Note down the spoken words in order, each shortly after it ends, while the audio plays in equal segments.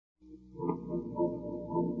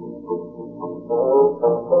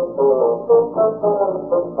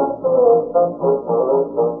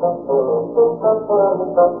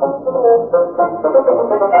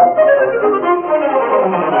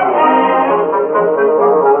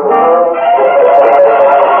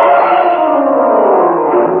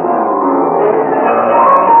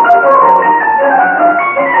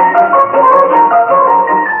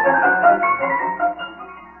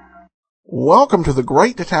Welcome to the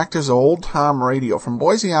Great Detectives Old Time Radio. From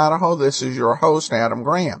Boise, Idaho, this is your host, Adam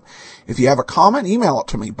Graham. If you have a comment, email it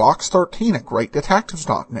to me,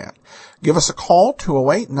 box13@greatdetectives.net. Give us a call,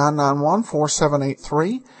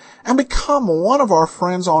 208-991-4783, and become one of our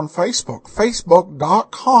friends on Facebook,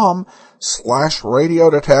 facebook.com/Radio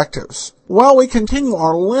Detectives. Well, we continue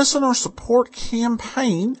our listener support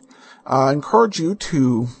campaign. I encourage you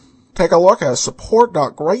to take a look at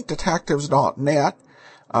support.greatdetectives.net.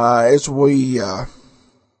 As we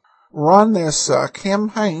run this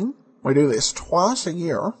campaign. We do this twice a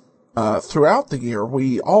year. Throughout the year,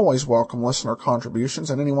 we always welcome listener contributions,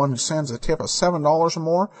 and anyone who sends a tip of $7 or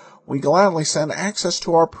more, we gladly send access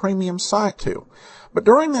to our premium site to. But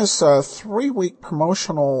during this 3-week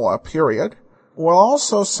promotional period, we'll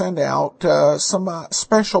also send out some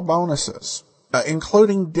special bonuses,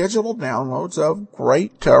 including digital downloads of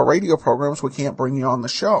great radio programs we can't bring you on the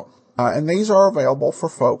show. And these are available for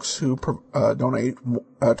folks who donate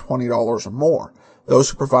 $20 or more. Those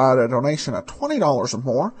who provide a donation of $20 or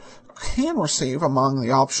more can receive, among the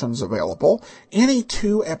options available, any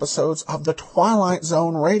 2 episodes of the Twilight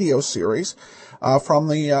Zone radio series from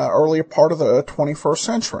the earlier part of the 21st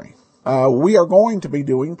century. We are going to be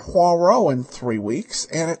doing Poirot in 3 weeks,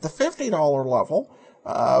 and at the $50 level,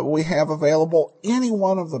 we have available any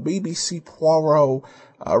one of the BBC Poirot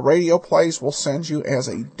radio plays will send you as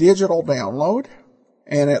a digital download.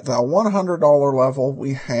 And at the $100 level,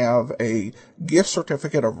 we have a gift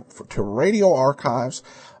certificate to Radio Archives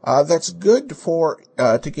that's good for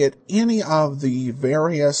to get any of the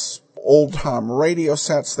various old-time radio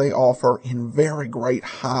sets they offer in very great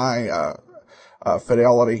high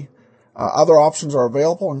fidelity. Other options are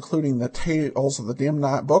available, including the Tales of the Dim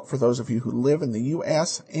Night book for those of you who live in the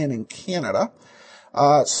U.S. and in Canada.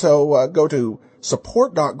 So go to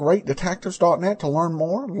support.greatdetectives.net to learn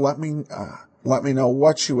more. Let me know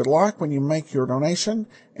what you would like when you make your donation,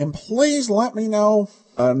 and please let me know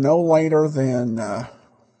no later than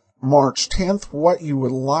March 10th what you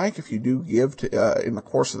would like if you do give to, in the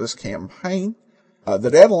course of this campaign. The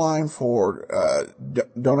deadline for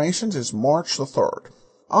donations is March the 3rd.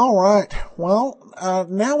 All right, well,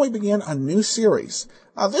 now we begin a new series.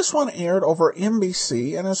 This one aired over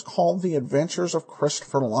NBC and is called The Adventures of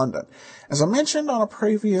Christopher London. As I mentioned on a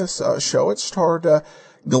previous show, it starred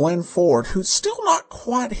Glenn Ford, who's still not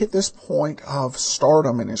quite hit this point of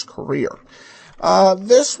stardom in his career.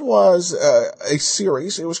 This was a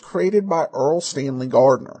series. It was created by Earl Stanley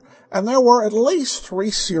Gardner. And there were at least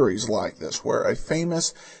 3 series like this where a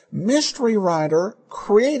famous mystery writer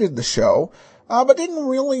created the show, but didn't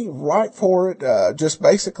really write for it, just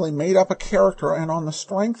basically made up a character, and on the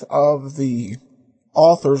strength of the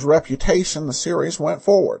author's reputation, the series went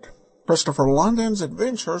forward. Christopher London's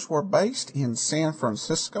adventures were based in San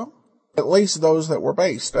Francisco, at least those that were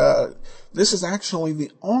based. This is actually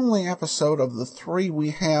the only episode of the 3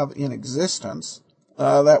 we have in existence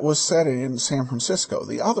that was set in San Francisco.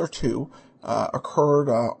 The other 2 occurred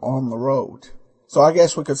on the road. So I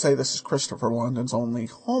guess we could say this is Christopher London's only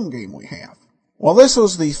home game we have. Well, this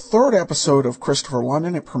was the 3rd episode of Christopher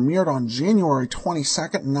London. It premiered on January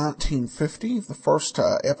 22nd, 1950. The first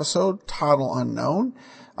episode, title unknown.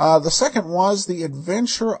 The second was The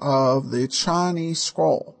Adventure of the Chinese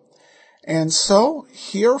Scroll. And so,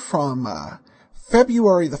 here from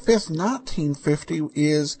February the 5th, 1950,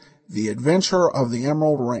 is The Adventure of the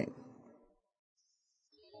Emerald Ring.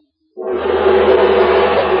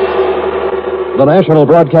 The National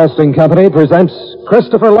Broadcasting Company presents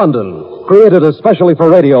Christopher London, created especially for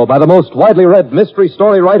radio by the most widely read mystery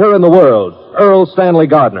story writer in the world, Earl Stanley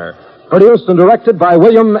Gardner. Produced and directed by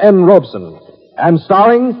William N. Robeson. And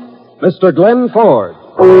starring Mr. Glenn Ford.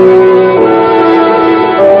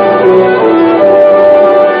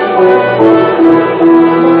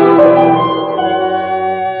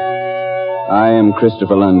 I am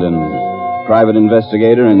Christopher London, private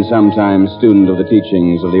investigator and sometimes student of the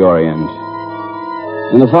teachings of the Orient.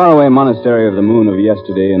 In the faraway monastery of the moon of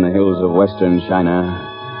yesterday in the hills of western China,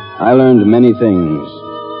 I learned many things.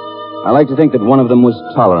 I like to think that one of them was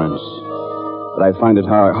tolerance, but I find it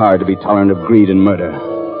hard to be tolerant of greed and murder.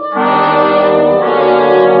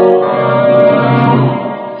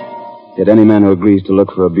 Yet any man who agrees to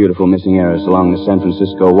look for a beautiful missing heiress along the San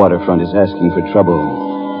Francisco waterfront is asking for trouble.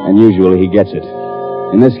 And usually he gets it.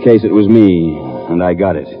 In this case, it was me, and I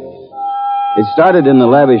got it. It started in the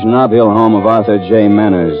lavish Nob Hill home of Arthur J.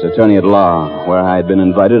 Manners, attorney at law, where I had been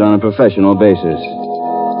invited on a professional basis.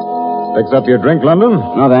 Fix up your drink, London?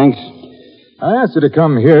 No, thanks. I asked you to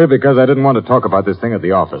come here because I didn't want to talk about this thing at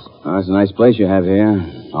the office. Oh, it's a nice place you have here.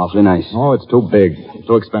 Awfully nice. Oh, it's too big.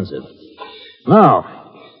 Too expensive. Now,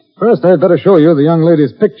 first I'd better show you the young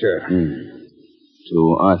lady's picture.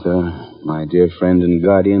 To Arthur, my dear friend and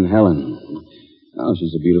guardian, Helen. Oh,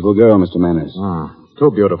 she's a beautiful girl, Mr. Manners.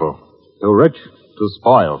 Too beautiful. Too rich. Too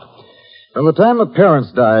spoiled. From the time the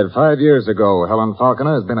parents died 5 years ago, Helen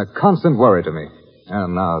Falconer has been a constant worry to me.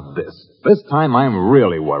 And now this. This time I'm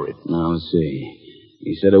really worried. Now, let's see.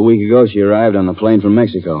 You said a week ago she arrived on the plane from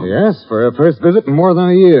Mexico. Yes, for her first visit in more than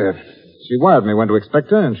a year. She wired me when to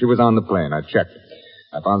expect her, and she was on the plane. I checked.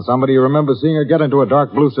 I found somebody who remembers seeing her get into a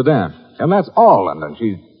dark blue sedan. And that's all, London.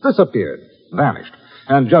 She's disappeared. Vanished.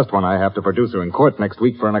 And just when I have to produce her in court next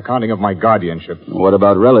week for an accounting of my guardianship. What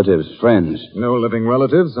about relatives, friends? No living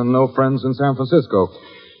relatives and no friends in San Francisco.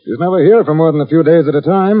 She's never here for more than a few days at a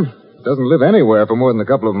time. Doesn't live anywhere for more than a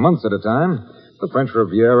couple of months at a time. The French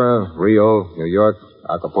Riviera, Rio, New York,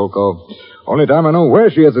 Acapulco. Only time I know where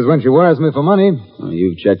she is when she wires me for money. Well,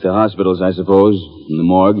 you've checked the hospitals, I suppose, and the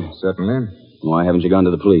morgue. Certainly. Why haven't you gone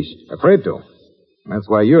to the police? Afraid to. That's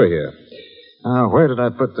why you're here. Where did I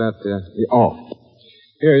put that?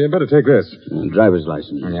 Here, you better take this. Driver's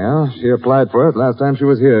license. Yeah, she applied for it last time she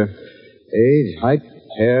was here. Age, height,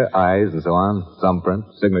 hair, eyes, and so on. Thumbprint,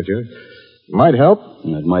 signature. Might help.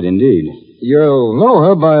 It might indeed. You'll know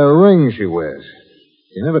her by a ring she wears.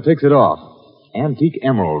 She never takes it off. Antique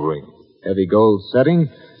emerald ring. Heavy gold setting,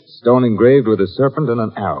 stone engraved with a serpent and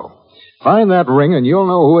an arrow. Find that ring and you'll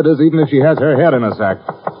know who it is even if she has her head in a sack.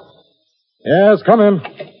 Yes, come in.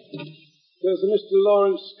 There's a Mr.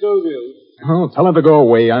 Lawrence Scoville. Oh, tell him to go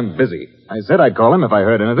away. I'm busy. I said I'd call him if I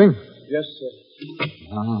heard anything. Yes, sir.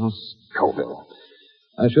 Oh, Scoville.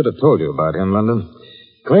 I should have told you about him, London.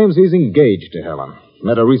 Claims he's engaged to Helen.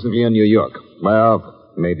 Met her recently in New York.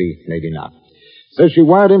 Well, maybe not. Says she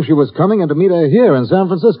wired him she was coming and to meet her here in San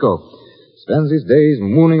Francisco. Spends his days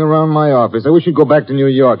mooning around my office. I wish he'd go back to New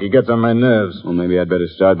York. He gets on my nerves. Well, maybe I'd better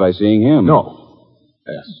start by seeing him. No.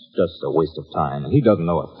 That's just a waste of time. He doesn't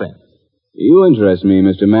know a thing. You interest me,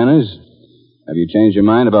 Mr. Manners. Have you changed your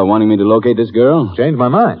mind about wanting me to locate this girl? Changed my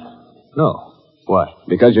mind? No. Why?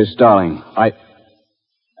 Because you're stalling.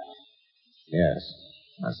 Yes,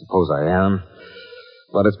 I suppose I am.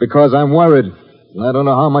 But it's because I'm worried. I don't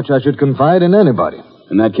know how much I should confide in anybody.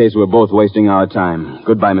 In that case, we're both wasting our time.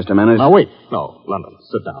 Goodbye, Mr. Manners. Now, wait. No, London,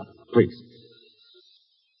 sit down, please.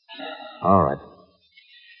 All right.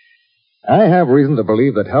 I have reason to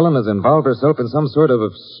believe that Helen has involved herself in some sort of a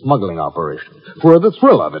smuggling operation. For the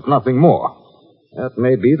thrill of it, nothing more. It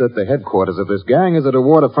may be that the headquarters of this gang is at a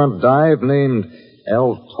waterfront dive named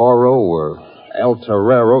El Toro or El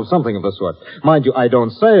Torero, something of the sort. Mind you, I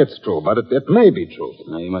don't say it's true, but it may be true.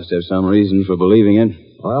 Now, you must have some reason for believing it.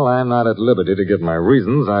 Well, I'm not at liberty to give my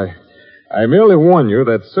reasons. I merely warn you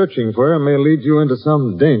that searching for her may lead you into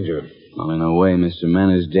some danger. Well, in a way, Mr.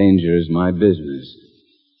 Manners, danger is my business.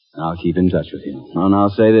 I'll keep in touch with you. And I'll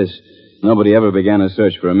say this. Nobody ever began a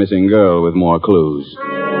search for a missing girl with more clues.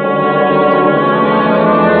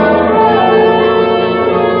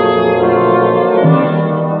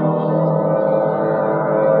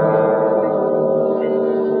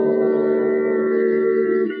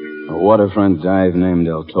 Waterfront dive named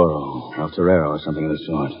El Toro, El Torero, or something of the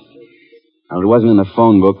sort. Now, it wasn't in the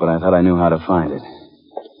phone book, but I thought I knew how to find it.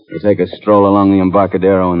 You take a stroll along the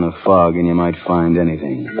Embarcadero in the fog, and you might find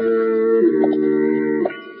anything.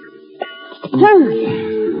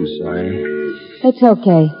 I'm sorry. It's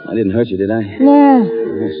okay. I didn't hurt you, did I? No.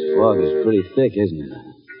 This fog is pretty thick, isn't it?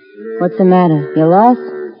 What's the matter? You lost?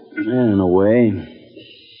 Yeah, in a way.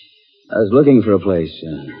 I was looking for a place.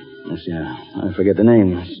 I forget the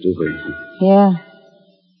name. Stupid. Yeah.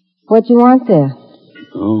 What you want there?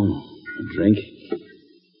 Oh, a drink?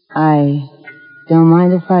 I don't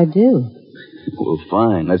mind if I do. Well,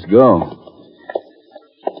 fine. Let's go.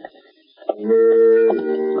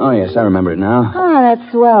 Oh, yes, I remember it now. Oh,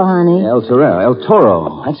 that's swell, honey. El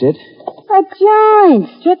Toro. That's it. A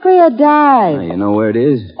joint. Strictly a dive. Now, you know where it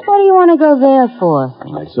is? What do you want to go there for?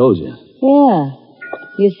 Well, I told you. Yeah.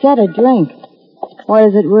 You said a drink. What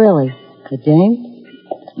is it really? A dame?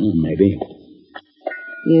 Maybe.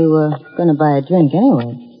 You were going to buy a drink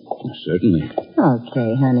anyway. Certainly.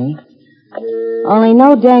 Okay, honey. Only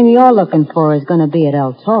no dame you're looking for is going to be at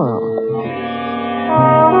El Toro.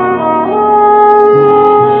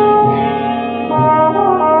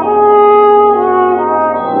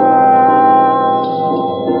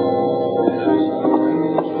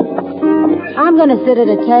 going to sit at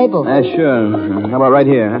a table. Sure. How about right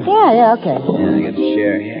here, huh? Yeah, okay. Yeah, I got the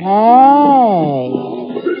chair here. Hey.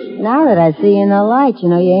 Now that I see you in the light, you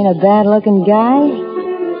know you ain't a bad-looking guy.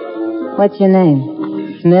 What's your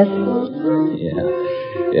name? Smith?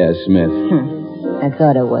 Yeah, Smith. I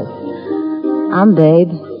thought it was. I'm Babe.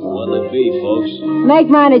 What'll it be, folks? Make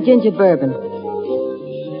mine a ginger bourbon.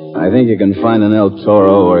 I think you can find an El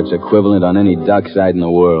Toro or its equivalent on any dockside in the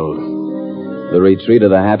world. The Retreat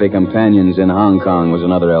of the Happy Companions in Hong Kong was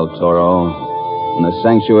another El Toro, and the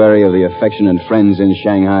Sanctuary of the Affectionate Friends in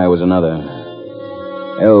Shanghai was another.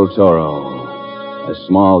 El Toro, a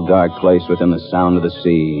small, dark place within the sound of the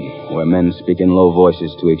sea, where men speak in low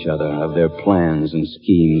voices to each other of their plans and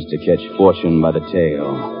schemes to catch fortune by the tail.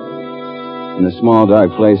 In the small,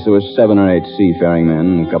 dark place, there were 7 or 8 seafaring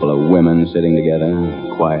men, a couple of women sitting together,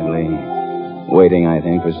 quietly, waiting, I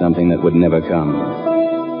think, for something that would never come.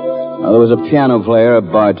 There was a piano player, a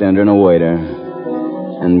bartender, and a waiter,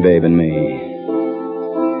 and Babe and me.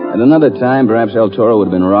 At another time, perhaps El Toro would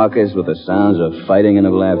have been raucous with the sounds of fighting and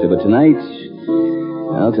of laughter, but tonight,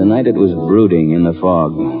 well, tonight it was brooding in the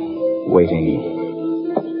fog, waiting.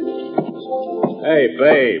 Hey,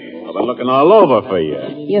 Babe. I've been looking all over for you.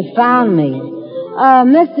 You found me.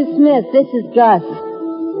 Mr. Smith, this is Gus.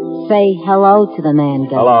 Say hello to the man,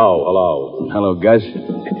 Gus. Hello. Hello, Gus.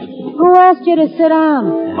 Who asked you to sit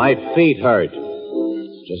down? My feet hurt.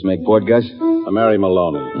 Just make port, Gus? Mary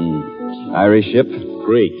Maloney. Irish ship?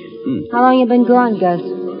 Greek. How long you been gone, Gus?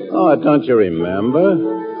 Oh, don't you remember?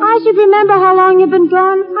 I should remember how long you've been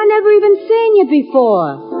gone. I never even seen you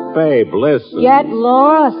before. Babe, listen. Get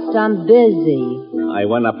lost. I'm busy. I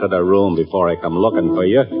went up to the room before I come looking for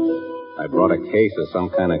you. I brought a case of some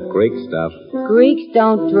kind of Greek stuff. Greeks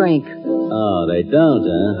don't drink. Oh, they don't,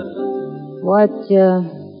 huh?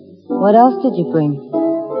 What else did you bring?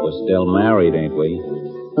 We're still married, ain't we?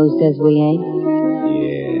 Who says we ain't?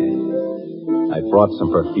 Yeah. I brought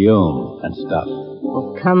some perfume and stuff.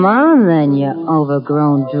 Well, come on then, you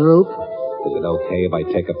overgrown droop. Is it okay if I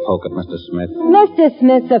take a poke at Mr. Smith? Mr.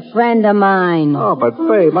 Smith's a friend of mine. Oh, but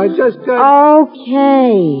Babe, I just got...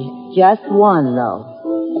 Okay. Just one, though.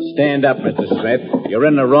 Stand up, Mr. Smith. You're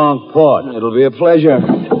in the wrong port. It'll be a pleasure.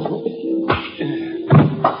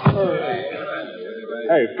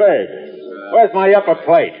 Hey, Babe, where's my upper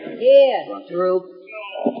plate? Here, droop.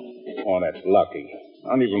 Oh, that's lucky.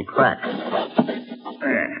 Not even cracked.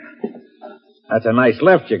 That's a nice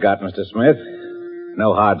left you got, Mr. Smith.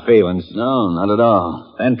 No hard feelings. No, not at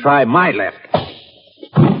all. Then try my left.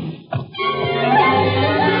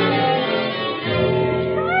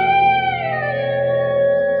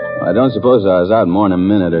 I don't suppose I was out more than a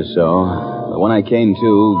minute or so. But when I came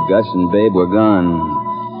to, Gus and Babe were gone.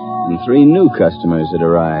 And 3 new customers had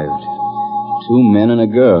arrived. 2 men and a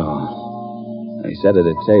girl. They sat at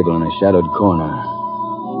a table in a shadowed corner.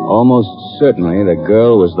 Almost certainly the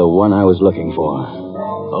girl was the one I was looking for.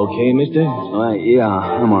 Okay, mister? Yeah,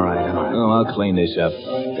 I'm all right. Oh, I'll clean this up.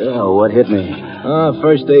 Oh, what hit me?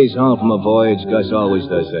 First day's home from a voyage. Gus always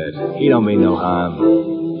does that. He don't mean no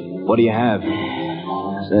harm. What do you have?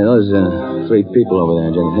 Say, those 3 people over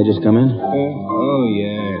there, did they just come in? Oh,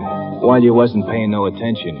 yeah. While you wasn't paying no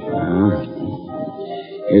attention.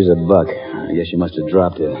 Here's a buck. I guess you must have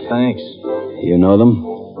dropped it. Thanks. You know them?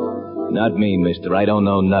 Not me, mister. I don't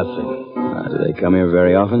know nothing. Do they come here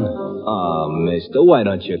very often? Oh, mister, why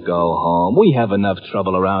don't you go home? We have enough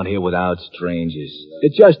trouble around here without strangers.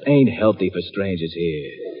 It just ain't healthy for strangers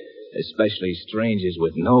here. Especially strangers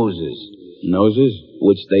with noses. Noses?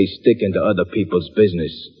 Which they stick into other people's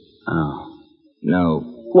business. Oh. No,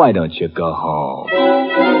 why don't you go home?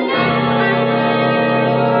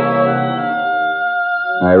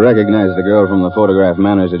 I recognized the girl from the photograph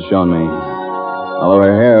Manners had shown me. Although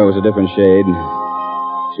her hair was a different shade,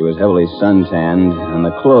 she was heavily suntanned, and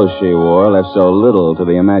the clothes she wore left so little to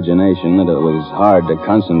the imagination that it was hard to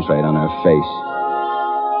concentrate on her face.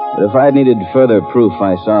 But if I had needed further proof,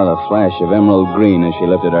 I saw the flash of emerald green as she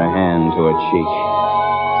lifted her hand to her cheek.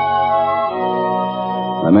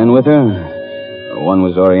 The men with her? One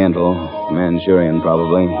was Oriental, Manchurian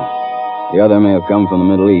probably. The other may have come from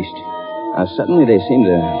the Middle East. Suddenly they seemed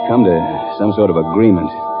to come to some sort of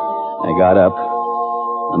agreement. They got up.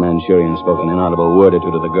 The Manchurian spoke an inaudible word or two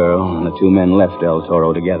to the girl, and the 2 men left El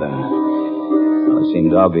Toro together. Well, it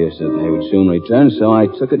seemed obvious that they would soon return, so I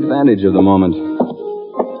took advantage of the moment.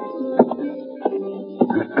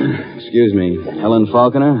 Excuse me, Helen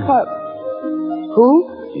Falconer? Who?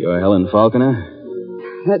 You're Helen Falconer?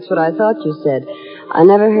 That's what I thought you said. I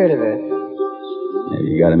never heard of her. Have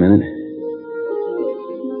you got a minute?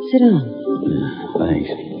 Sit down. Thanks.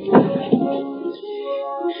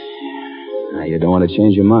 Now, you don't want to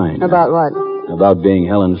change your mind. About what? About being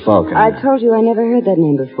Helen Falcon. I told you I never heard that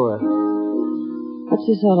name before. What's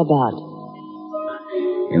this all about?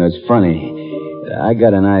 You know, it's funny. I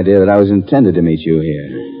got an idea that I was intended to meet you here.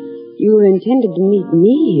 You were intended to meet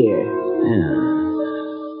me here? Yeah.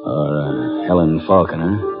 Or Helen Falcon,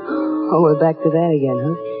 huh? Oh, we're back to that again,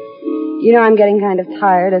 huh? You know, I'm getting kind of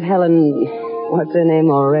tired of Helen... What's her name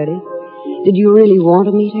already? Did you really want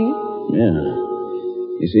to meet her? Yeah.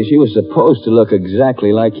 You see, she was supposed to look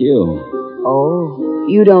exactly like you. Oh,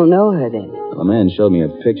 you don't know her then? A man showed me a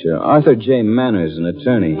picture. Arthur J. Manners, an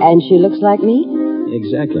attorney. And she looks like me?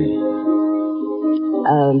 Exactly.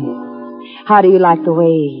 How do you like the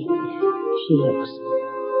way she looks?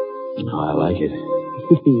 Oh, I like it.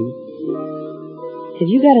 Have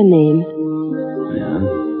you got a name? Yeah.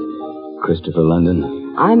 Christopher London.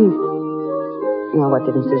 Well, what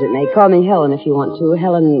difference does it make? Call me Helen if you want to.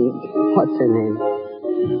 Helen... What's her name?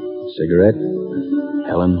 Cigarette?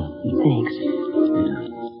 Helen? Thanks. Yeah.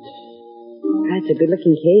 That's a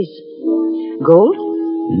good-looking case. Gold?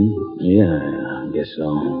 Yeah, I guess so.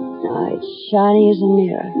 Oh, it's shiny as a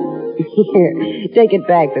mirror. Here, take it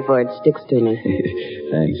back before it sticks to me.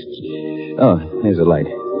 Thanks. Oh, here's the light.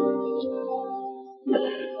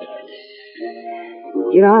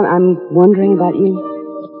 You know, I'm wondering about you.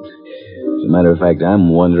 As a matter of fact, I'm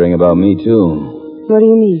wondering about me, too. What do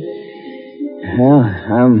you mean? Well,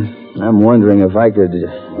 I'm wondering if I could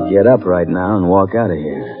get up right now and walk out of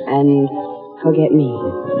here. And forget me.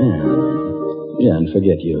 Yeah, and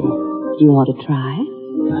forget you. Do you want to try?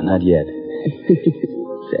 Not yet.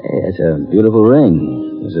 Say, that's a beautiful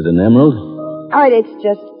ring. Is it an emerald? Oh, it's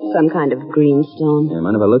just some kind of green stone. Yeah,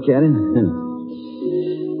 mind if I look at it?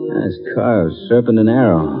 That's carved serpent and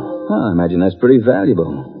arrow. Oh, I imagine that's pretty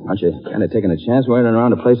valuable. Aren't you kind of taking a chance wearing it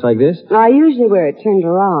around a place like this? I usually wear it turned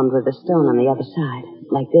around with the stone on the other side,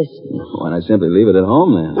 like this. Why not simply leave it at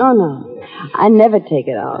home, then? Oh, no. I never take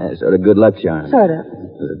it off. Yeah, sort of good luck charm. Sort of.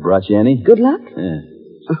 Has it brought you any? Good luck? Yeah.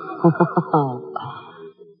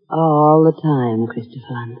 All the time,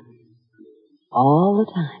 Christopher London. All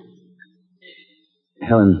the time.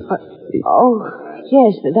 Helen. Oh,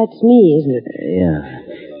 yes, that's me, isn't it? Yeah.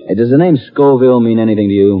 Hey, does the name Scoville mean anything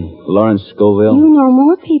to you? Lawrence Scoville? You know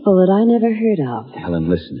more people that I never heard of. Helen,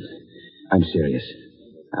 listen. I'm serious.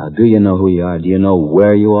 Now, do you know who you are? Do you know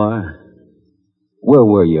where you are? Where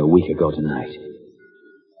were you a week ago tonight?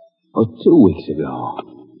 Oh, 2 weeks ago.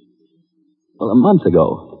 Well, a month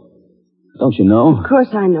ago. Don't you know? Of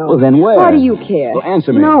course I know. Well, then where? Why do you care? Well,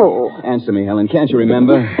 answer me. No. Answer me, Helen. Can't you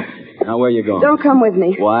remember? Now, where are you going? Don't come with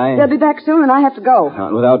me. Why? They'll be back soon and I have to go.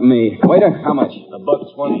 Not without me. Waiter, how much? $1.20.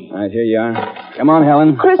 All right, here you are. Come on,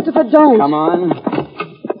 Helen. Christopher, don't. Come on.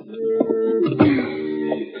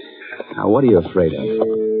 Now, what are you afraid of?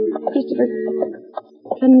 Christopher,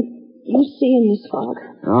 can you see in this fog?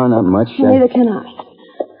 Oh, not much. Neither can I.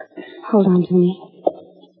 Hold on to me.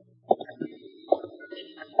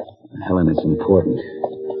 Helen, it's important.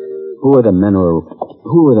 Who are the men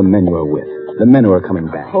you are with? The men who are coming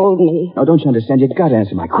back. Hold me. Now, don't you understand? You've got to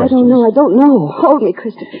answer my questions. I don't know. Hold me,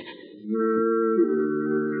 Christopher.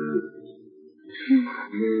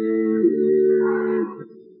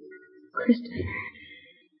 Christopher.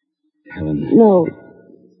 Helen. No.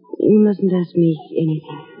 You mustn't ask me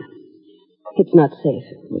anything. It's not safe.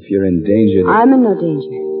 If you're in danger... I'm in no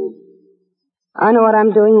danger. I know what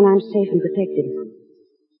I'm doing, and I'm safe and protected.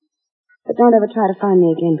 But don't ever try to find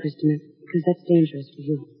me again, Christopher, because that's dangerous for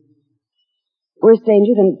you. Worse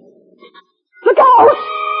danger than... Look out!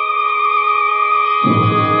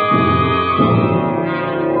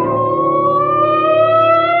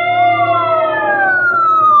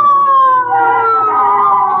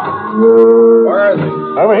 Where is he?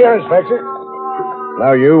 Over here, Inspector.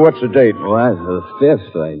 Now, you, what's the date? What? The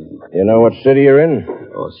 5th. You know what city you're in?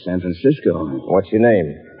 Oh, San Francisco. What's your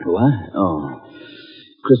name? What? Oh,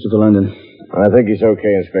 Christopher London. I think he's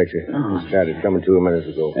okay, Inspector. He started coming to a minute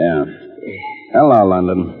ago. Yeah. Hello,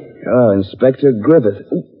 London. Oh, Inspector Griffith.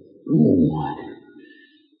 Ooh.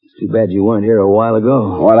 It's too bad you weren't here a while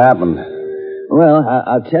ago. What happened? Well,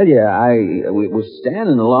 I'll tell you, I was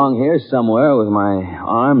standing along here somewhere with my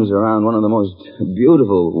arms around one of the most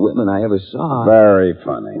beautiful women I ever saw. Very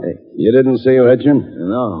funny. You didn't see who hit you?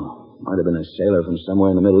 No. Might have been a sailor from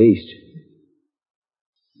somewhere in the Middle East.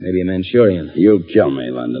 Maybe a Manchurian. You kill me,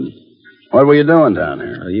 London. What were you doing down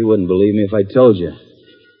here? You wouldn't believe me if I told you.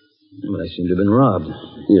 But I seem to have been robbed.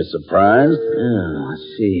 You surprised? Yeah, let's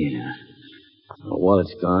see. The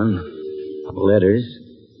wallet's gone. Letters.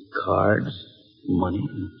 Cards. Money.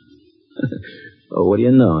 Oh, what do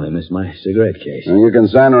you know? I missed my cigarette case. Well, you can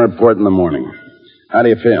sign a report in the morning. How do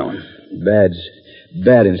you feel?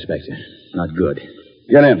 Bad, Inspector. Not good.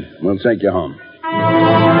 Get in. We'll take you home.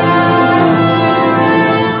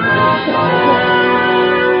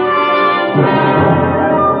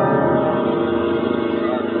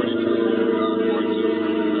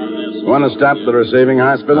 Want to stop at the receiving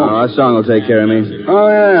hospital? Oh, our song will take care of me. Oh,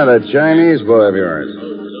 yeah, the Chinese boy of yours.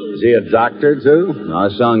 Is he a doctor, too?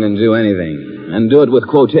 Our song can do anything. And do it with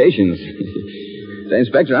quotations. Say,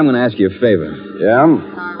 Inspector, I'm going to ask you a favor. Yeah?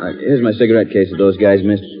 Here's my cigarette case that those guys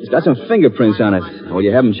missed. It's got some fingerprints on it. Will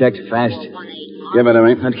you have them checked fast? Give it to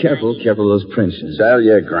me. Not careful of those prints. Tell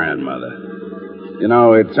your grandmother. You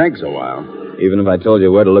know, it takes a while. Even if I told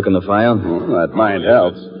you where to look in the file? Well, that might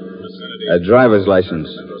help. A driver's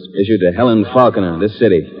license. Issued to Helen Falconer, this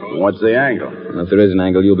city. What's the angle? Well, if there is an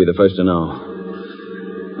angle, you'll be the first to know.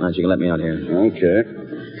 All right, you can let me out here. Okay.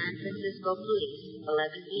 San Francisco Police,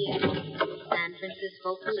 11 p.m. San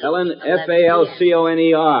Francisco Police. Helen,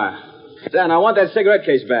 Falconer. Dan, I want that cigarette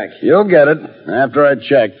case back. You'll get it after I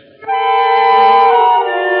check.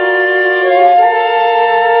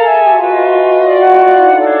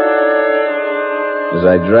 As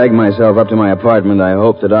I dragged myself up to my apartment, I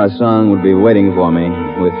hoped that our song would be waiting for me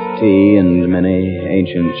with tea and many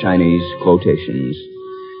ancient Chinese quotations.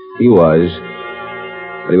 He was,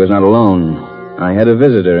 but he was not alone. I had a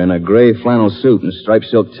visitor in a gray flannel suit and striped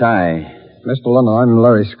silk tie. Mr. London, I'm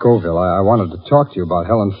Larry Scoville. I wanted to talk to you about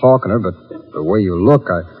Helen Falconer, but the way you look,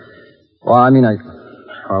 I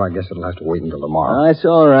guess it'll have to wait until tomorrow. That's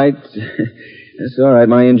all right. That's all right.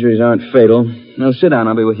 My injuries aren't fatal. Now, sit down.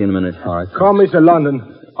 I'll be with you in a minute. All right. Come, Mr. London.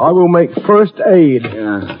 I will make first aid.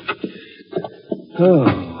 Yeah.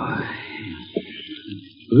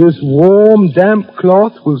 This warm, damp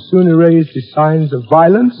cloth will soon erase the signs of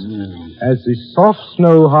violence, as the soft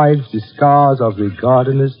snow hides the scars of the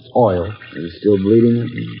gardener's toil. Are you still bleeding?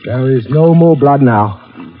 There is no more blood now.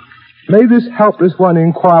 May this helpless one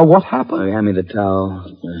inquire what happened? Hand me the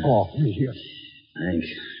towel. Oh, here. Thanks.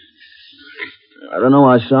 I don't know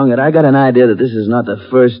our song, but I got an idea that this is not the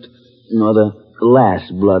first nor the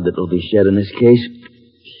last blood that will be shed in this case.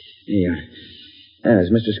 Here. Has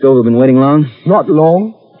Mr. Scoville been waiting long? Not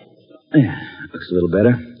long. Yeah, looks a little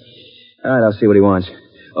better. All right, I'll see what he wants.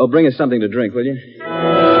 Oh, bring us something to drink, will you?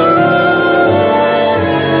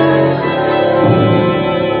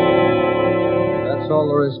 That's all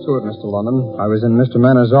there is to it, Mr. London. I was in Mr.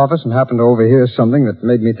 Manor's office and happened to overhear something that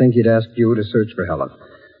made me think he'd ask you to search for Helen.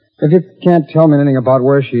 If you can't tell me anything about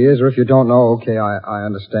where she is, or if you don't know, okay, I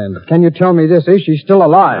understand. But can you tell me this? Is she still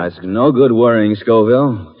alive? It's no good worrying,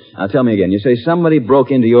 Scoville. Now, tell me again. You say somebody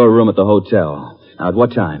broke into your room at the hotel. Now, at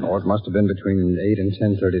what time? Oh, it must have been between 8 and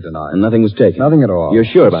 10:30 tonight. And nothing was taken? Nothing at all. You're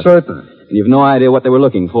sure about Certain. that? And you've no idea what they were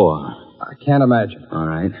looking for? I can't imagine. All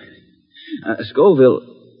right. Scoville,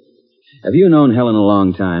 have you known Helen a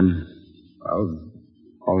long time? Well,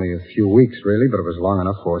 only a few weeks, really, but it was long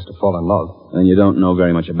enough for us to fall in love. Then you don't know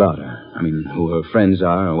very much about her. I mean, who her friends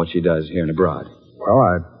are or what she does here and abroad.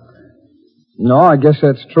 Well, No, I guess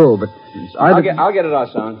that's true, but... I'll get it, our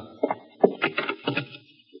son.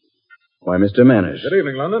 Why, Mr. Manners. Good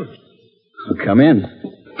evening, London. Come in.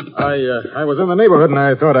 I was in the neighborhood, and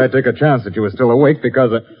I thought I'd take a chance that you were still awake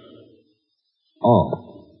because...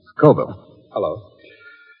 Oh, Scoville. Hello.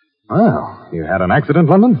 Well, you had an accident,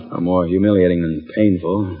 London? More humiliating than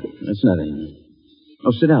painful. That's nothing.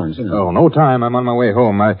 Oh, sit down. Oh, no time. I'm on my way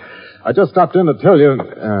home. I just stopped in to tell you...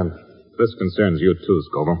 this concerns you, too,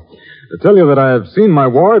 Scoville. To tell you that I've seen my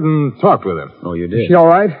ward and talked with her. Oh, you did? Is she all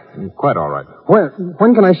right? Quite all right.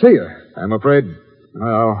 When can I see her? I'm afraid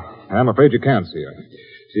you can't see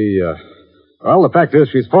her. The fact is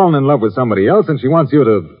she's fallen in love with somebody else, and she wants you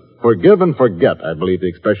to forgive and forget, I believe the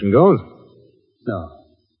expression goes.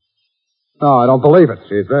 No, I don't believe it.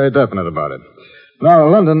 She's very definite about it. Now,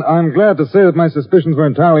 London, I'm glad to say that my suspicions were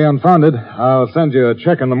entirely unfounded. I'll send you a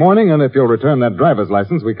check in the morning, and if you'll return that driver's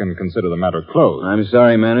license, we can consider the matter closed. I'm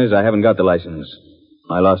sorry, Manners. I haven't got the license.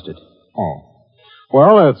 I lost it. Oh.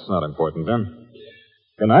 Well, that's not important, then.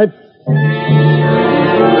 Good night.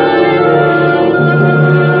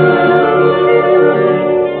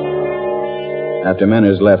 After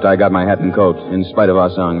Manners left, I got my hat and coat, in spite of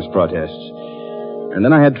Arsong's protests. And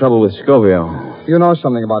then I had trouble with Scoville. You know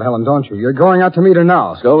something about Helen, don't you? You're going out to meet her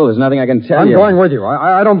now. Scoville, there's nothing I can tell you. I'm going with you.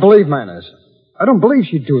 I don't believe Manners. I don't believe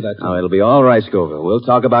she'd do that to me. Oh, it'll be all right, Scoville. We'll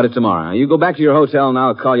talk about it tomorrow. Now, you go back to your hotel, and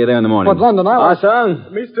I'll call you there in the morning. But, London, Arsong?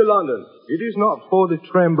 Mr. London, it is not for the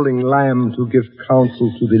trembling lamb to give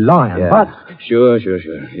counsel to the lion, Yeah. but... Sure.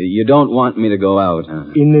 You don't want me to go out, huh?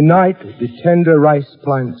 In the night, the tender rice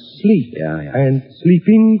plants sleep. Yeah. And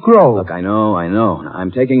sleeping grow. Look, I know. I'm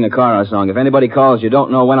taking the car, Arsong. If anybody calls, you don't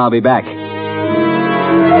know when I'll be back.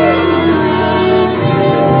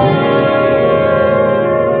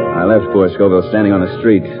 I left poor Scoville standing on the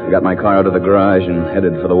street. I got my car out of the garage and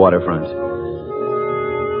headed for the waterfront.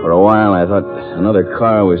 For a while, I thought another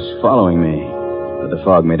car was following me, but the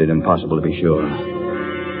fog made it impossible to be sure.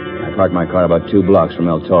 I parked my car about 2 blocks from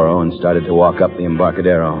El Toro and started to walk up the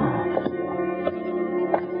Embarcadero.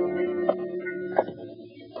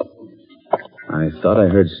 I thought I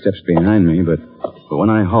heard steps behind me, but when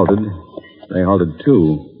I halted, they halted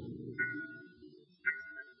too.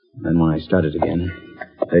 Then when I started again,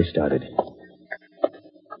 they started.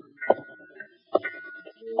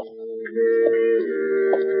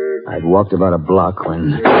 I'd walked about a block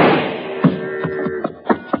when...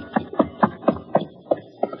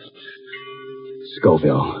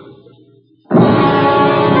 Scoville.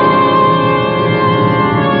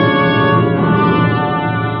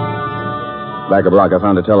 Back a block, I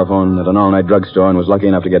found a telephone at an all-night drugstore and was lucky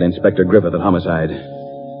enough to get Inspector Griffith at Homicide.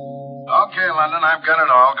 Okay, London, I've got it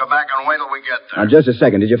all. Go back and wait till we get there. Now, just a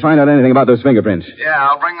second. Did you find out anything about those fingerprints? Yeah,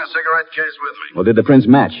 I'll bring the cigarette case with me. Well, did the prints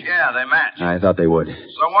match? Yeah, they match. I thought they would.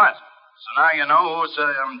 So what? So now you know who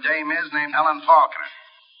dame is named Helen Faulkner.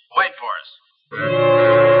 Wait for us.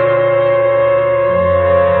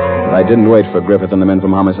 I didn't wait for Griffith and the men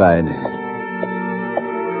from Homicide.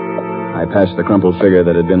 I passed the crumpled figure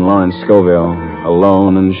that had been Lawrence Scoville,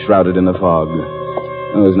 alone and shrouded in the fog.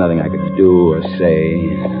 There was nothing I could do or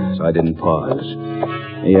say, so I didn't pause.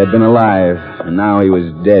 He had been alive, and now he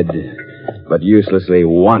was dead, but uselessly,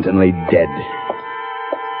 wantonly dead.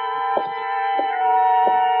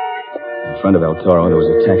 In front of El Toro, there was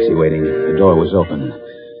a taxi waiting. The door was open.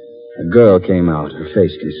 A girl came out, her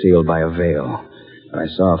face concealed by a veil. I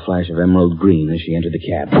saw a flash of emerald green as she entered the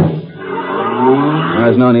cab. There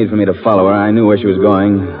was no need for me to follow her. I knew where she was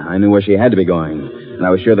going. I knew where she had to be going. And I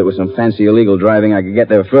was sure that with some fancy illegal driving, I could get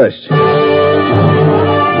there first. I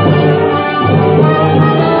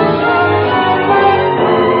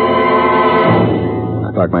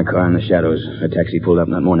parked my car in the shadows. A taxi pulled up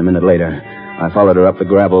not more than a minute later. I followed her up the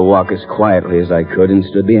gravel walk as quietly as I could and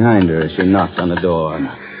stood behind her as she knocked on the door.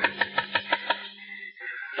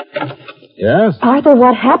 Yes? Arthur,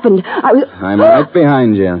 what happened? I'm right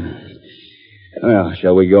behind you. Well,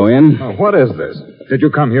 shall we go in? Oh, what is this? Did you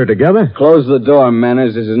come here together? Close the door,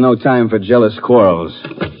 Manners. This is no time for jealous quarrels.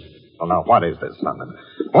 Well, now, what is this, London?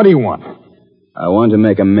 What do you want? I want to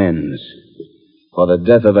make amends for the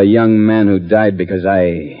death of a young man who died because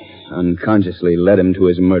I unconsciously led him to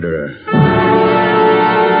his murderer.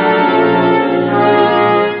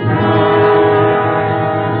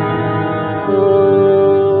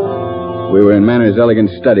 We were in Manners' elegant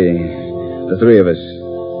study, the three of us.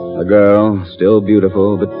 A girl, still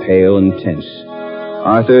beautiful, but pale and tense.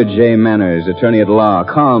 Arthur J. Manners, attorney at law,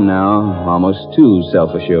 calm now, almost too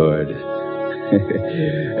self-assured.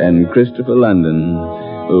 And Christopher London,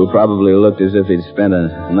 who probably looked as if he'd spent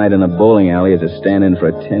a night in a bowling alley as a stand-in for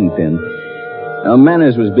a 10-pin. Now,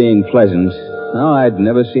 Manners was being pleasant. No, I'd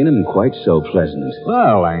never seen him quite so pleasant.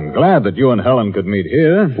 Well, I'm glad that you and Helen could meet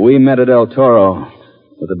here. We met at El Toro.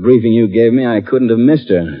 With the briefing you gave me, I couldn't have missed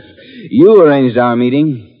her. You arranged our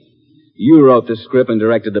meeting. You wrote the script and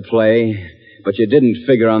directed the play, but you didn't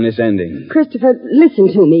figure on this ending. Christopher,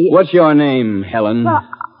 listen to me. What's your name, Helen?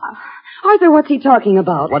 Arthur, what's he talking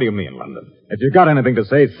about? What do you mean, London? If you've got anything to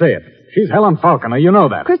say, say it. She's Helen Faulkner, you know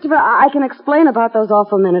that. Christopher, I can explain about those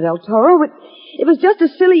awful men at El Toro, but it was just a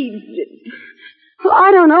silly... Well,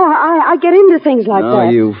 I don't know. I get into things like that. Oh,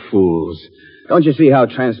 you fools. Don't you see how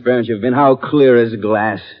transparent you've been? How clear as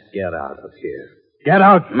glass? Get out of here. Get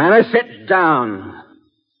out. Manners, sit down.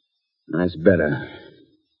 That's better.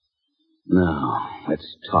 Now, let's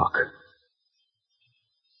talk.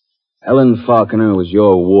 Helen Faulkner was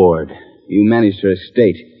your ward. You managed her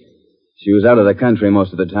estate. She was out of the country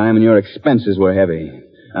most of the time, and your expenses were heavy.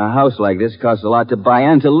 A house like this costs a lot to buy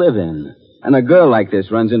and to live in. And a girl like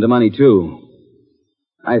this runs into money, too.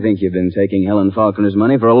 I think you've been taking Helen Faulkner's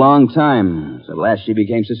money for a long time. So at last she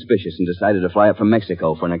became suspicious and decided to fly up from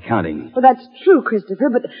Mexico for an accounting. Well, that's true,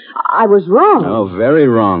 Christopher, but I was wrong. Oh, very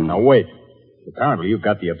wrong. Now, wait. Apparently you've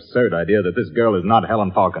got the absurd idea that this girl is not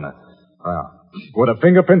Helen Faulkner. Well, would a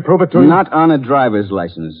fingerprint prove it to you? Not on a driver's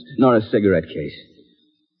license, nor a cigarette case.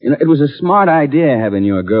 You know, it was a smart idea having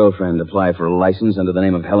your girlfriend apply for a license under the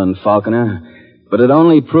name of Helen Faulkner. But it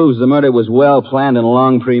only proves the murder was well planned and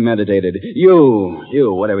long premeditated. You,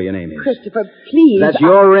 whatever your name is. Christopher, please. That's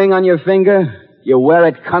your ring on your finger? You wear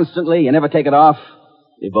it constantly? You never take it off?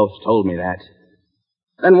 You both told me that.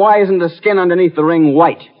 Then why isn't the skin underneath the ring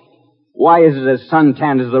white? Why is it as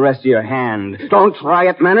suntanned as the rest of your hand? Don't try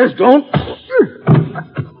it, Manners. Don't.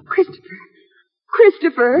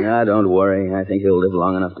 Christopher. No, don't worry. I think he'll live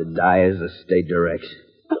long enough to die as the state directs.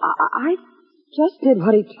 Well, just did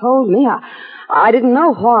what he told me. I didn't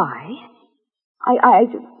know why.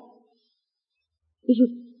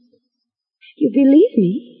 You believe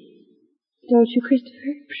me, don't you,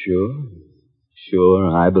 Christopher? Sure,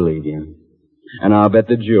 I believe you. And I'll bet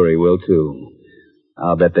the jury will, too.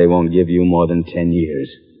 I'll bet they won't give you more than 10 years.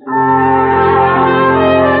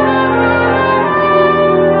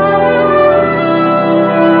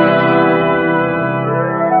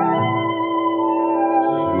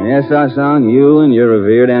 Yes, Ah-Song, you and your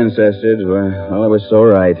revered ancestors were so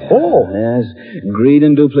right. Oh. Yes, greed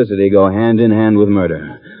and duplicity go hand in hand with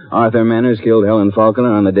murder. Arthur Manners killed Helen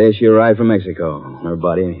Faulkner on the day she arrived from Mexico. Her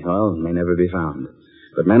body, may never be found.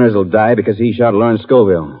 But Manners will die because he shot Lawrence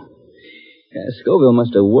Scoville. Scoville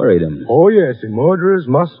must have worried him. Oh, yes, and murderers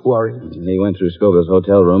must worry. He went through Scoville's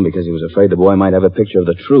hotel room because he was afraid the boy might have a picture of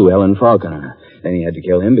the true Helen Faulkner. Then he had to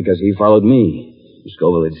kill him because he followed me. If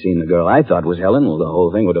Scoville had seen the girl I thought was Helen, well, the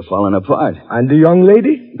whole thing would have fallen apart. And the young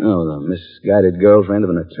lady? Oh, the misguided girlfriend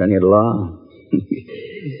of an attorney at law.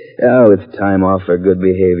 With time off for good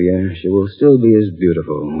behavior, she will still be as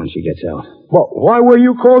beautiful when she gets out. Well, why were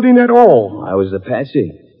you called in at all? I was the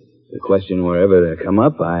patsy. If the question were ever to come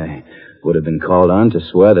up, I would have been called on to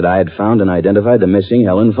swear that I had found and identified the missing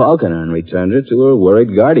Helen Faulkner and returned her to her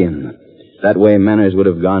worried guardian. That way, Manners would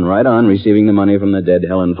have gone right on receiving the money from the dead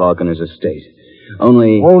Helen Faulkner's estate.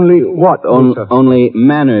 Only what? Only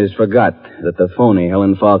Manners forgot that the phony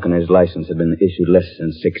Helen Faulkner's license had been issued less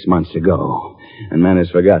than 6 months ago. And Manners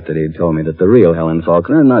forgot that he'd told me that the real Helen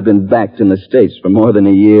Faulkner had not been backed in the States for more than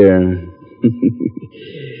a year.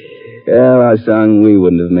 Well, Ah-Song, we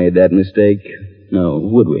wouldn't have made that mistake. No,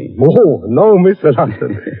 would we? Oh, no, Mr.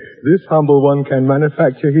 London. This humble one can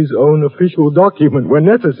manufacture his own official document when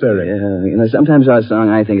necessary. Yeah, sometimes, Ah-Song,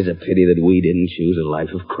 I think it's a pity that we didn't choose a life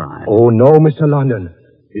of crime. Oh, no, Mr. London.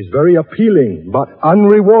 It's very appealing, but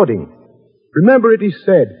unrewarding. Remember it is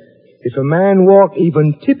said, if a man walk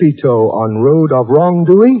even tippy-toe on road of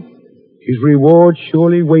wrongdoing, his reward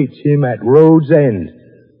surely waits him at road's end,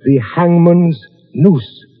 the hangman's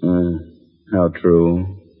noose. How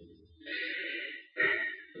true.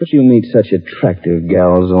 But you meet such attractive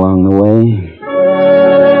gals along the way.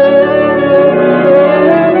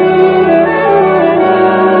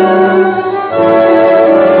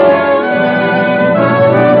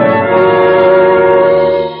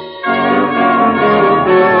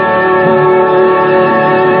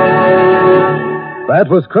 That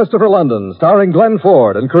was Christopher London, starring Glenn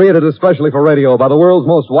Ford, and created especially for radio by the world's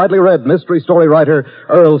most widely read mystery story writer,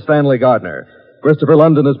 Earl Stanley Gardner. Christopher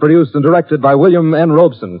London is produced and directed by William N.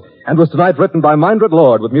 Robeson, and was tonight written by Mindred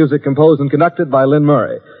Lord, with music composed and conducted by Lynn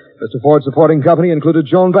Murray. Mr. Ford's supporting company included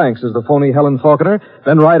Joan Banks as the phony Helen Faulkner,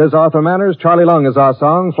 Ben Wright as Arthur Manners, Charlie Lung as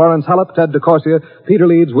Ah-Song, Florence Hallop, Ted DeCorsia, Peter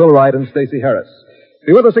Leeds, Will Wright, and Stacey Harris.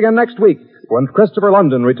 Be with us again next week when Christopher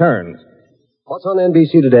London returns. What's on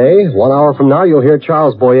NBC today? 1 hour from now, you'll hear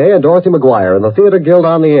Charles Boyer and Dorothy McGuire in the Theater Guild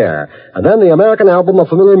on the Air. And then the American album of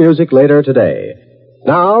familiar music later today.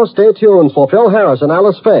 Now, stay tuned for Phil Harris and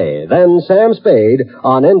Alice Faye, then Sam Spade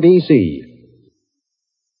on NBC.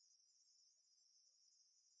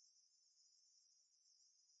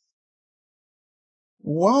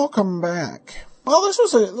 Welcome back. Well, this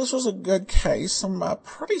was a good case. Some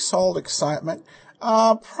pretty solid excitement.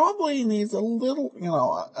 Probably needs a little,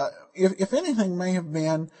 if anything, may have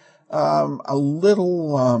been a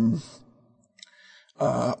little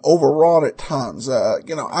overwrought at times.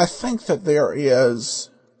 I think that there is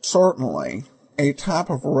certainly a type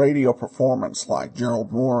of radio performance like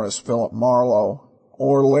Gerald Morris, Philip Marlowe,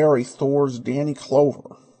 or Larry Thor's Danny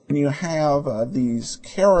Clover. And you have these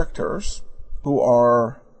characters who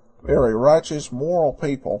are very righteous, moral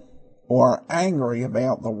people who are angry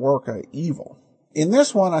about the work of evil. In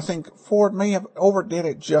this one, I think Ford may have overdid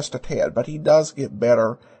it just a tad, but he does get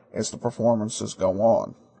better as the performances go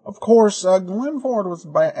on. Of course, Glenn Ford was,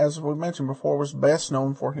 as we mentioned before, was best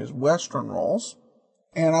known for his Western roles.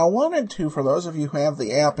 And I wanted to, for those of you who have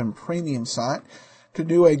the app and premium site, to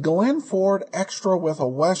do a Glenn Ford extra with a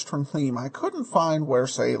Western theme. I couldn't find where,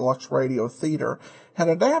 say, Lux Radio Theater had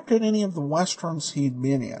adapted any of the Westerns he'd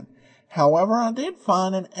been in. However, I did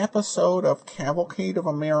find an episode of Cavalcade of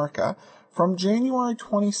America from January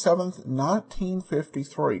 27th,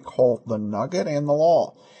 1953, called The Nugget and the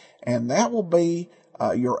Law. And that will be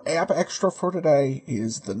your app extra for today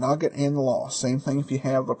is The Nugget and the Law. Same thing if you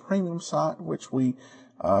have the premium site, which we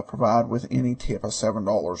provide with any tip of $7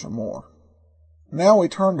 or more. Now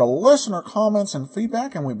we turn to listener comments and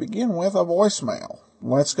feedback, and we begin with a voicemail.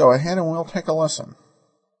 Let's go ahead and we'll take a listen.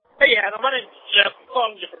 Hey, Adam. My name's Jeff. I'm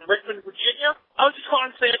calling you from Richmond, Virginia. I was just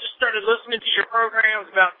calling to say I just started listening to your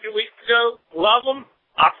programs about 2 weeks ago. Love them.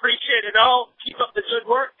 I appreciate it all. Keep up the good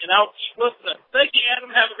work, and I'll keep listening. Thank you,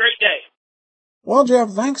 Adam. Have a great day. Well,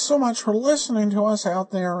 Jeff, thanks so much for listening to us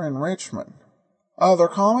out there in Richmond. Other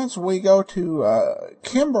comments, we go to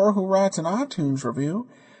Kimber, who writes an iTunes review.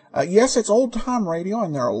 Yes, it's old-time radio,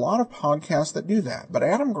 and there are a lot of podcasts that do that, but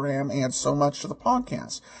Adam Graham adds so much to the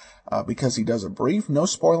podcast because he does a brief,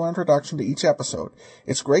 no-spoiler introduction to each episode.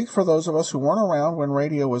 It's great for those of us who weren't around when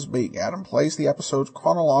radio was big. Adam plays the episodes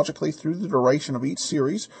chronologically through the duration of each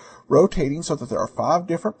series, rotating so that there are 5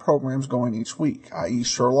 different programs going each week, i.e.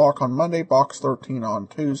 Sherlock on Monday, Box 13 on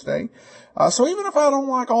Tuesday. So even if I don't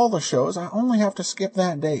like all the shows, I only have to skip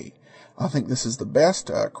that day. I think this is the best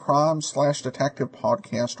crime/detective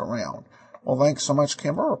podcast around. Well, thanks so much,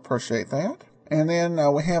 Kimber. Appreciate that. And then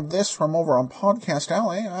we have this from over on Podcast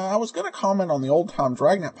Alley. I was going to comment on the Old Time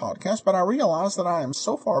Dragnet podcast, but I realized that I am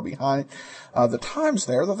so far behind the times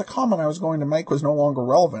there that the comment I was going to make was no longer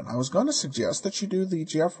relevant. I was going to suggest that you do the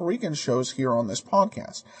Jeff Regan shows here on this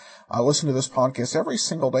podcast. I listen to this podcast every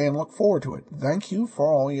single day and look forward to it. Thank you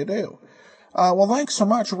for all you do. Well, thanks so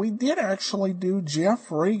much. We did actually do Jeff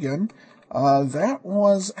Regan. That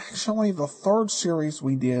was actually the 3rd series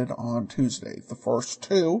we did on Tuesday. The first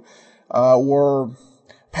 2 were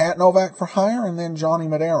Pat Novak for Hire and then Johnny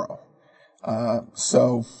Madero.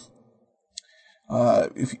 So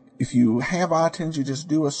if you have iTunes, you just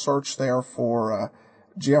do a search there for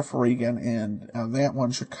Jeff Regan, and that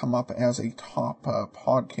one should come up as a top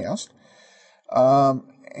podcast.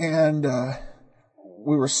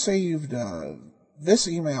 We received this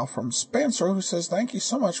email from Spencer, who says, "Thank you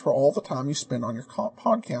so much for all the time you spend on your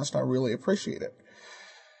podcast. I really appreciate it.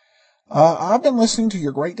 I've been listening to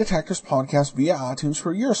your Great Detectives podcast via iTunes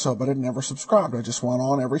for a year or so, but had never subscribed. I just went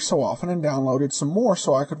on every so often and downloaded some more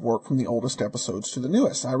so I could work from the oldest episodes to the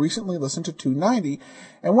newest. I recently listened to 290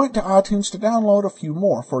 and went to iTunes to download a few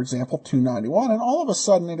more, for example, 291, and all of a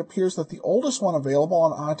sudden it appears that the oldest one available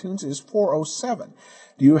on iTunes is 407.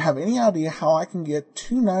 Do you have any idea how I can get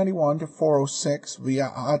 291 to 406 via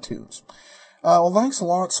iTunes?" Well, thanks a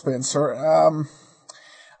lot, Spencer.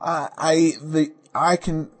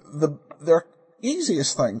 The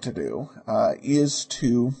easiest thing to do is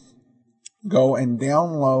to go and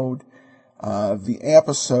download the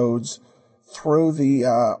episodes through the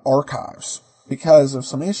archives. Because of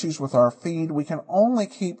some issues with our feed, we can only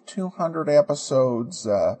keep 200 episodes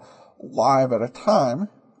live at a time,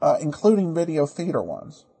 including video theater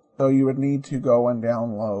ones. So you would need to go and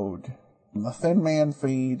download the Thin Man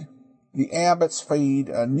feed, the Abbott's feed,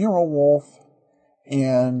 Nero Wolf,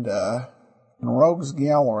 and Rogue's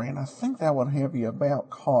Gallery, and I think that would have you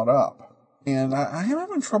about caught up. And I am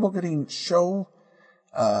having trouble getting show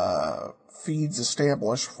feeds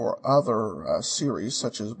established for other series,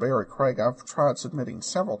 such as Barry Craig. I've tried submitting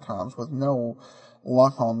several times with no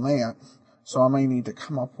luck on that, so I may need to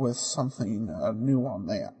come up with something new on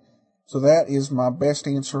that. So that is my best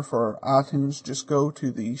answer for iTunes. Just go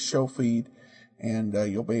to the show feed, and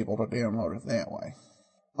you'll be able to download it that way.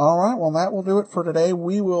 All right, well, that will do it for today.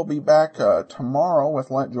 We will be back tomorrow with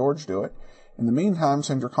Let George Do It. In the meantime,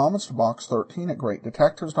 send your comments to Box 13 at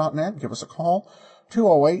greatdetectives.net. Give us a call,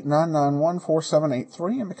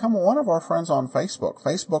 208-991-4783, and become one of our friends on Facebook,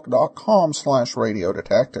 facebook.com/Radio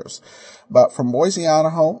Detectives. But from Boise,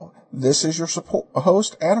 Idaho, this is your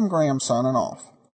host, Adam Graham, signing off.